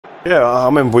Yeah, I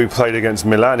remember we played against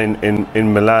Milan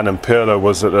in Milan, and Pirlo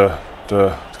was at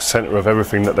the centre of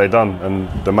everything that they'd done, and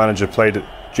the manager played at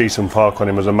Geeson Park on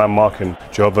him as a man marking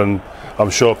job, and I'm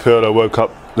sure Pirlo woke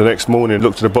up the next morning,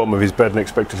 looked at the bottom of his bed and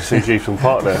expected to see Geeson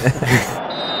Park there.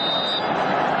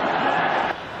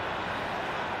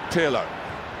 Pirlo.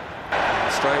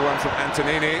 Stray one from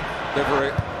Antonini.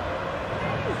 Livery.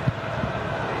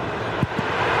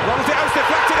 Ronaldinho's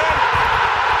deflected in.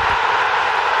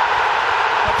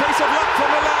 A piece of luck for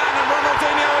Milan and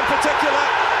Ronaldinho in particular.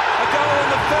 A goal in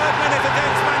the 3rd minute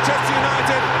against Manchester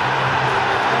United.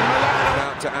 And Milan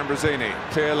out to Ambrosini.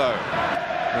 Pirlo.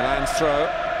 Milan's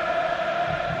throw.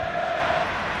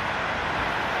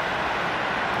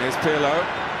 Here's Pirlo.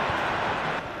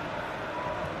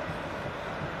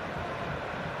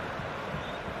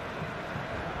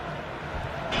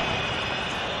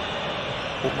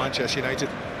 Manchester United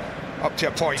up to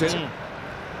a point.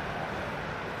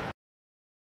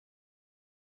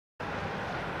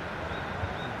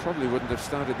 Probably wouldn't have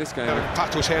started this game.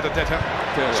 Pato's header did him.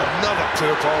 It's another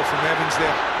poor ball from Evans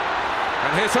there.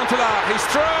 And here's Huntelaar, he's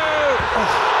through! Oh.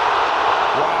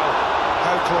 Wow,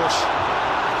 how close.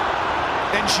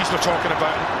 Inches we're talking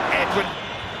about. Edwin.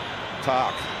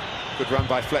 Park, good run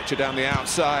by Fletcher down the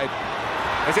outside.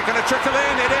 Is it going to trickle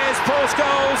in? It is, Paul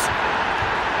Scholes.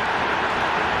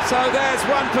 So there's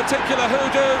one particular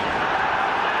hoodoo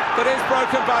that is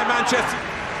broken by Manchester.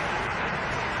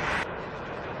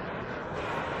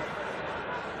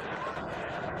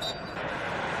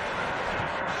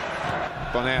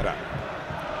 Bonera.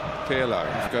 Pirlo,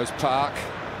 off goes Park.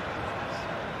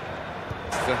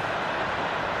 They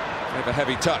have a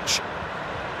heavy touch.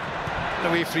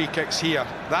 Away free kicks here,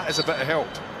 that is a bit of help.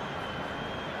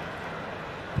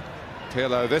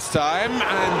 Pirlo this time,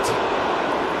 and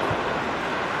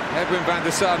Edwin van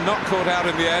der Sar not caught out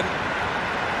in the end.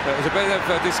 There was a bit of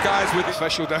a disguise with the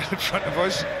official down in front of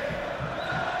us.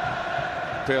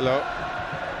 Pirlo.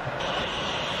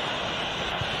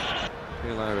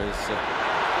 Pirlo is so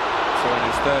in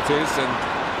his 30s, and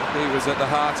he was at the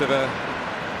heart of a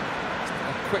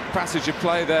quick passage of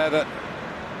play there that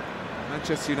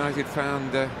Manchester United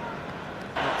found not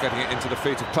getting it into the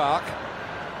feet of Park.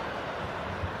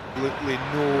 Absolutely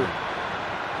no.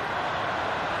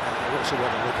 What's the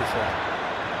word I'm looking for?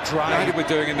 United were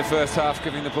doing in the first half,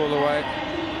 giving the ball away.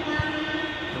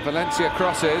 And Valencia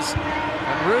crosses,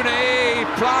 and Rooney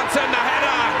plants in the header.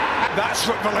 That's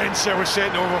what Valencia was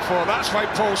sent over for. That's why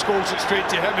Paul Scholes went straight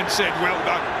to him and said, "Well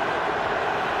done,"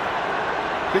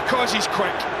 because he's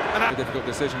quick. And a difficult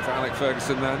decision for Alex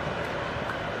Ferguson then.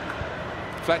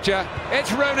 Fletcher,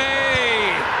 it's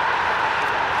Rooney!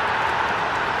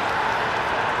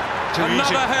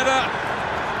 Another header!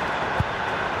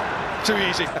 Too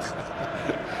easy.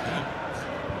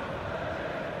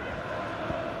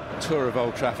 Tour of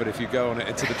Old Trafford, if you go on it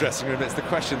into the dressing room, it's the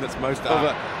question that's most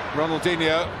over.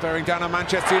 Ronaldinho bearing down on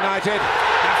Manchester United,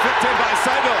 and flipped in by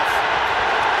Seedorf.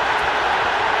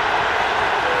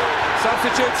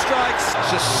 Substitute strikes.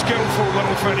 It's a skillful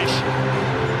little finish.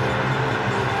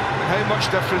 How much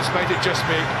difference might it just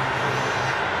make?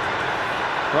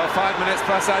 Well, 5 minutes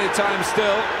plus added time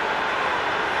still.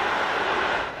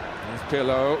 There's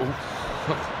Pirlo.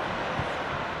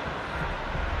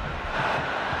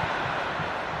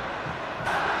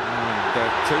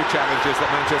 Two challenges that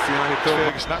Manchester United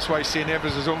thought. That's why St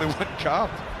Evans is only one card.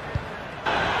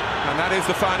 And that is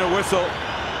the final whistle.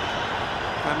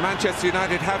 And Manchester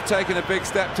United have taken a big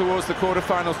step towards the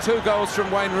quarter-finals. 2 goals from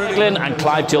Wayne Rooney. And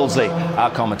Clive Tilsley, our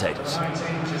commentators.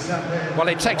 Well,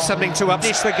 it takes something to up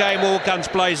the game, all guns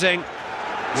blazing.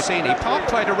 Park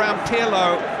played around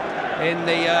Pirlo in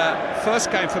the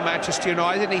first game for Manchester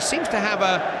United, and he seems to have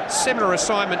a similar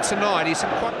assignment tonight. He's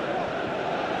quite...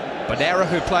 Bonera,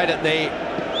 who played at the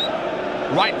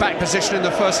right-back position in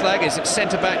the first leg, is at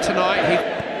centre-back tonight.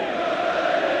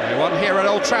 He won here at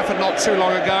Old Trafford not too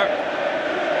long ago.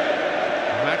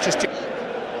 Manchester...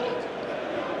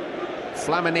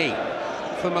 Flamini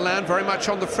for Milan, very much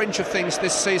on the fringe of things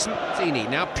this season.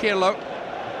 Now Pirlo.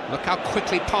 Look how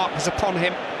quickly Park was upon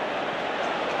him.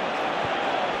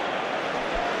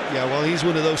 Yeah, well, he's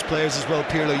one of those players as well,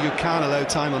 Pirlo. You can't allow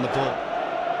time on the ball.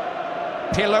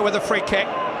 Pirlo with a free kick.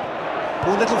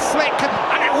 Oh, little flick, and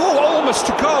it, almost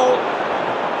to goal.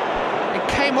 It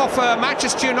came off a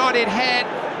Manchester United head.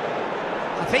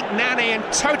 I think Nani, and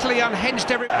totally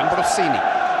unhinged every... Ambrosini.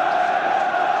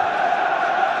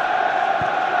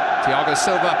 Thiago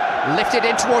Silva lifted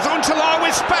in towards Huntelaar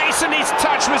with space, and his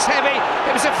touch was heavy.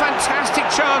 It was a fantastic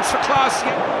chance for Klaas.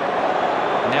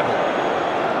 Neville.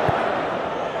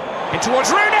 In towards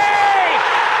Rooney!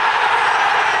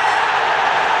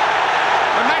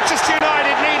 And Manchester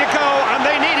United need a goal, and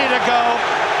they needed a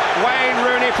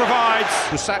he provides.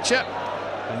 Sacha.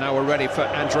 And now we're ready for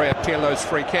Andrea Pirlo's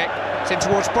free kick. It's in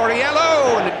towards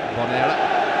Borriello. Bonella.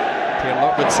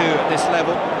 Pirlo with two at this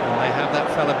level. And they have that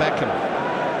fella Beckham.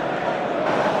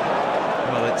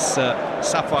 Well, it's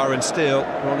sapphire and steel.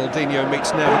 Ronaldinho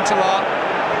meets Neuntala.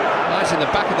 Nice in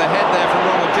the back of the head there from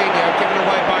Ronaldinho, given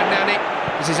away by Nani.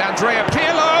 This is Andrea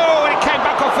Pirlo, and it came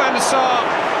back off Van der Sar.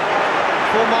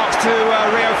 Full marks to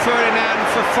Rio Ferdinand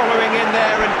for following in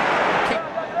there and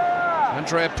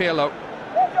Andrea Pirlo.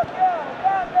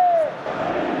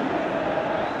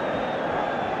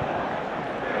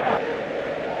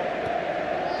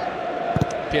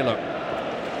 Pirlo.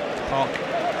 Park.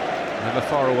 Never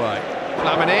far away.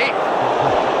 Lamini.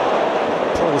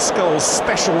 Paul Scholes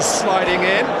special sliding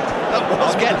in.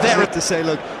 I'll get there to say,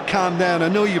 look, calm down. I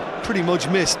know you pretty much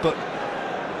missed, but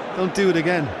don't do it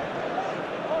again.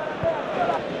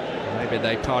 Maybe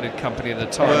they parted company at the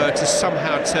time to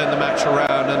somehow turn the match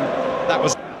around, and that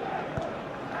was.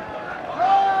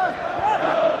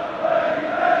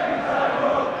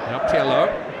 Now Pirlo.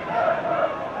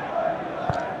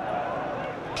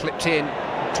 Clipped in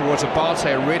towards Abate,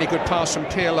 a really good pass from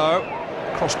Pirlo.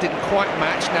 Cross didn't quite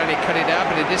match, now he cut it out,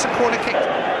 but it is a corner kick.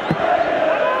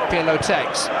 Pirlo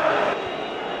takes.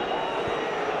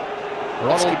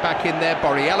 Roski back in there,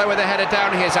 Borriello with a header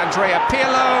down, here's Andrea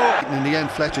Pirlo. In the end,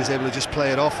 Fletcher's able to just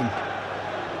play it off and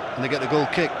they get the goal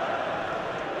kick.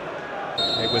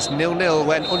 It was 0-0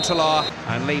 when Huntelaar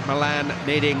and lead Milan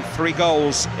needing 3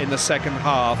 goals in the second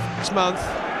half. This month,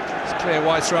 it's clear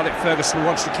why Sir Alex Ferguson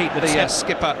wants to keep the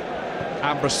skipper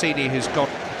Ambrosini, who's got.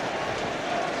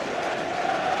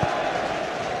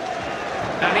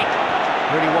 Nani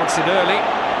really wants it early,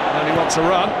 and he wants a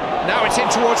run. Now it's in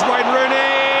towards Wayne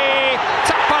Rooney.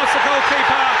 Tap past the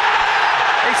goalkeeper.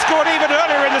 He scored even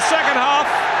earlier in the second half.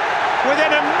 Within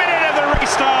a minute of the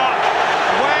restart,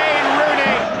 Wayne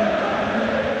Rooney.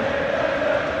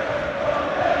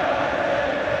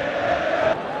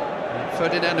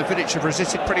 Ferdinand and Vidic have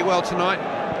resisted pretty well tonight.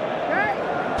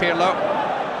 Pirlo.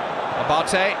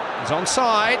 Abate is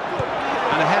onside,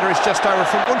 and the header is just over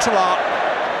from Huntelaar.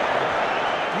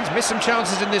 He's missed some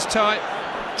chances in this tie.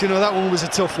 Do you know, that one was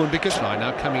a tough one because...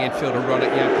 Now coming in, field a run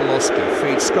at Jankulovski.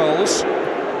 Feeds Scholes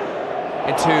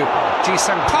into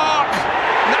Ji-sung Park.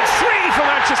 And that's 3 for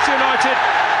Manchester United.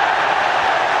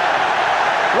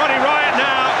 Running riot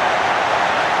now.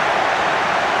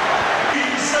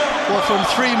 Well, from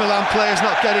 3 Milan players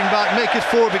not getting back, make it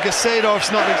 4 because Seedorf's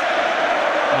not...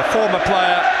 A former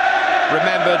player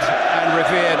remembered and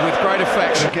revered with great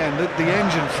affection. Again, the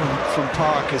engine from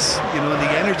Park is, you know,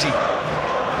 the energy.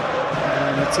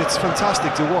 And it's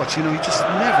fantastic to watch. You know, he just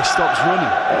never stops running.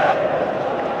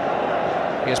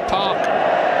 Here's Park.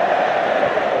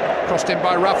 Crossed in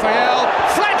by Raphael.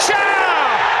 Fletcher!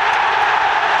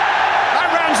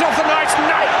 That rounds off the night.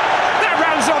 That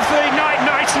rounds off the night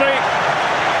nicely.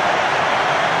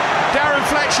 Darren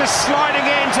Fletcher sliding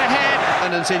in to head.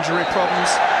 And his injury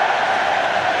problems.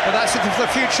 But that's it for the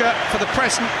future. For the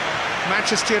present,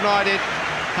 Manchester United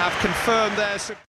have confirmed their...